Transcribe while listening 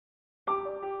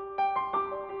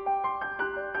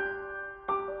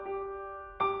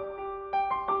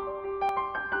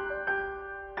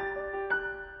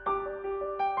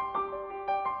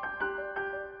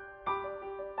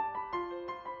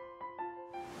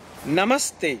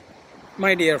Namaste,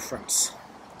 my dear friends.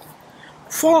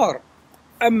 For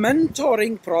a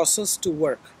mentoring process to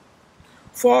work,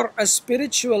 for a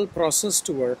spiritual process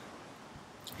to work,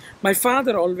 my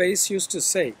father always used to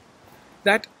say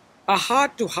that a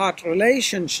heart-to-heart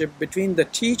relationship between the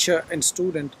teacher and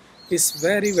student is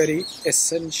very, very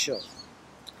essential.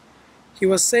 He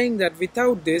was saying that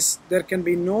without this, there can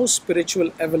be no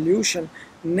spiritual evolution,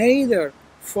 neither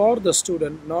for the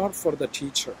student nor for the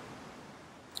teacher.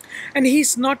 And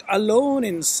he's not alone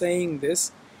in saying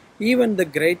this. Even the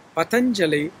great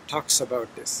Patanjali talks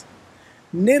about this.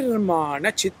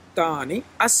 Nirmana chittani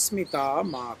asmita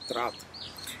matrat.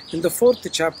 In the 4th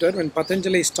chapter, when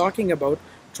Patanjali is talking about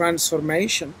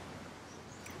transformation,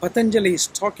 Patanjali is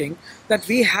talking that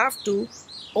we have to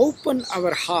open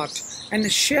our heart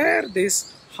and share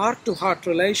this heart-to-heart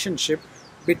relationship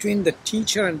between the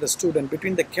teacher and the student,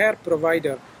 between the care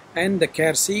provider and the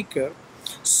care seeker,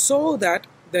 so that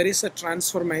there is a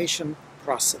transformation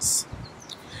process.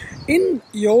 In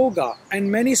yoga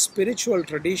and many spiritual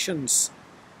traditions,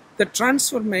 the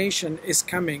transformation is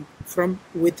coming from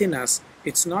within us.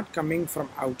 It's not coming from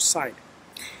outside.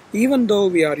 Even though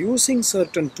we are using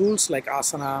certain tools like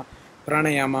asana,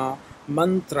 pranayama,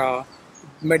 mantra,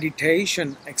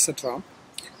 meditation, etc.,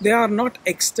 they are not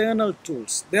external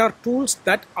tools. They are tools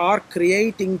that are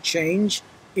creating change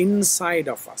inside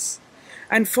of us.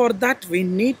 And for that, we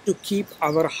need to keep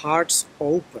our hearts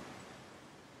open.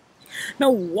 Now,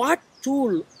 what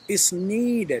tool is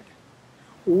needed,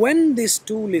 when this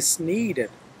tool is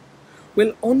needed,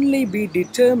 will only be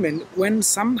determined when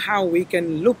somehow we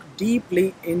can look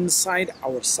deeply inside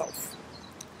ourselves.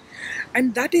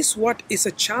 And that is what is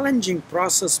a challenging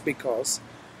process, because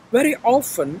very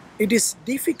often it is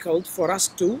difficult for us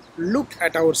to look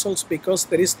at ourselves because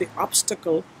there is the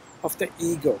obstacle of the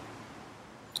ego.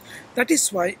 That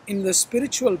is why in the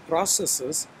spiritual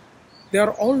processes, they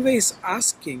are always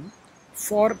asking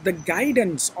for the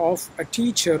guidance of a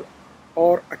teacher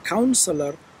or a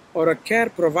counselor or a care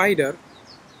provider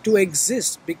to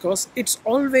exist, because it's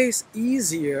always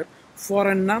easier for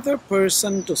another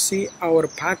person to see our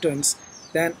patterns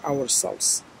than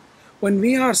ourselves. When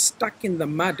we are stuck in the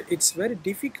mud, it's very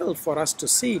difficult for us to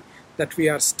see that we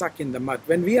are stuck in the mud.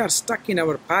 When we are stuck in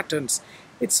our patterns,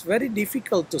 it's very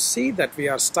difficult to see that we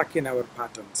are stuck in our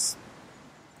patterns.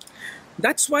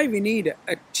 That's why we need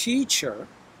a teacher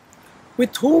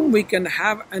with whom we can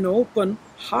have an open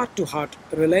heart-to-heart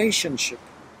relationship,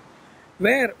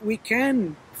 where we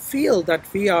can feel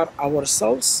that we are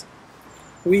ourselves,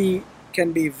 we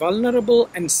can be vulnerable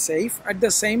and safe at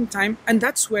the same time. And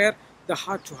that's where the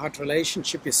heart-to-heart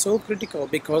relationship is so critical,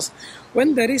 because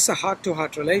when there is a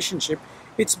heart-to-heart relationship,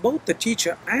 it's both the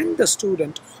teacher and the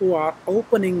student who are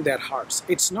opening their hearts.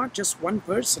 It's not just one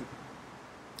person.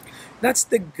 That's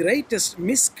the greatest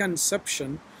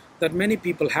misconception that many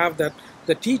people have, that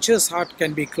the teacher's heart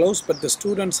can be closed but the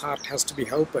student's heart has to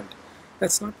be opened.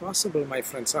 That's not possible, my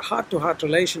friends. A heart-to-heart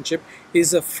relationship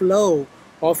is a flow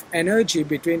of energy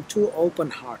between two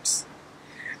open hearts.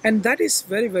 And that is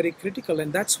very, very critical.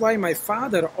 And that's why my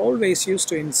father always used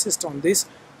to insist on this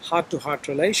heart-to-heart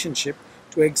relationship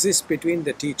to exist between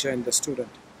the teacher and the student.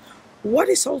 What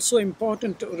is also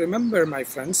important to remember, my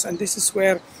friends, and this is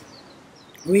where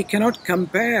we cannot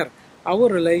compare our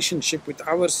relationship with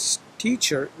our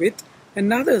teacher with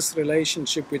another's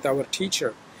relationship with our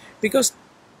teacher, because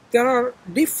there are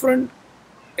different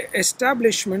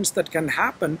establishments that can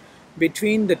happen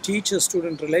between the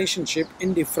teacher-student relationship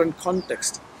in different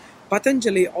contexts.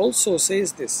 Patanjali also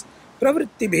says this,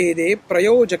 pravritti bhede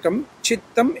prayojakam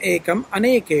chittam ekam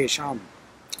anekesham.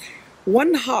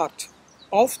 One heart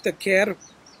of the care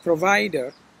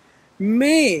provider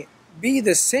may be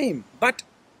the same, but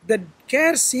the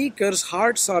care seekers'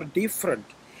 hearts are different.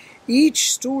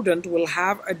 Each student will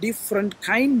have a different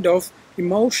kind of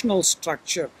emotional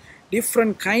structure,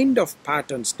 different kind of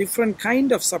patterns, different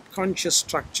kind of subconscious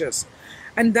structures.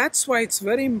 And that's why it's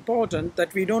very important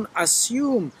that we don't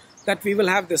assume that we will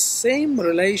have the same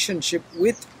relationship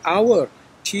with our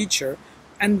teacher,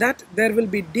 and that there will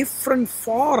be different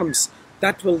forms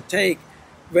that will take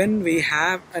when we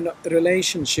have a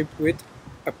relationship with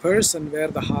a person where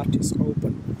the heart is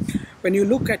open. When you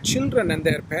look at children and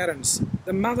their parents,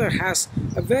 the mother has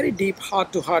a very deep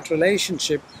heart-to-heart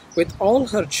relationship with all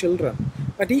her children,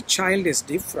 but each child is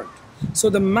different. So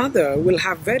the mother will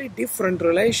have very different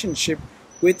relationship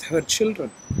with her children.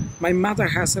 My mother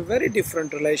has a very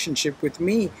different relationship with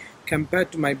me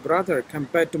compared to my brother,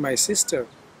 compared to my sister.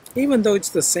 Even though it's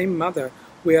the same mother,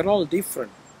 we are all different.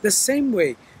 The same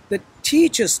way, the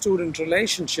teacher-student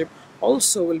relationship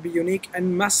also will be unique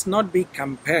and must not be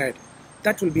compared.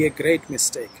 That will be a great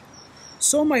mistake.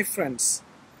 So my friends,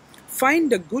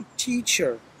 find a good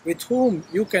teacher with whom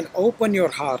you can open your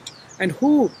heart and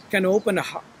who can open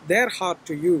their heart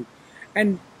to you,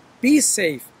 and be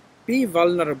safe, be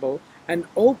vulnerable, and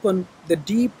open the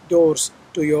deep doors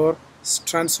to your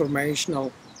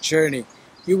transformational journey.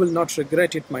 You will not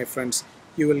regret it, my friends.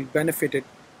 You will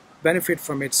benefit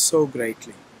from it so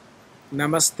greatly.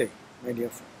 Namaste, my dear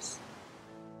friends.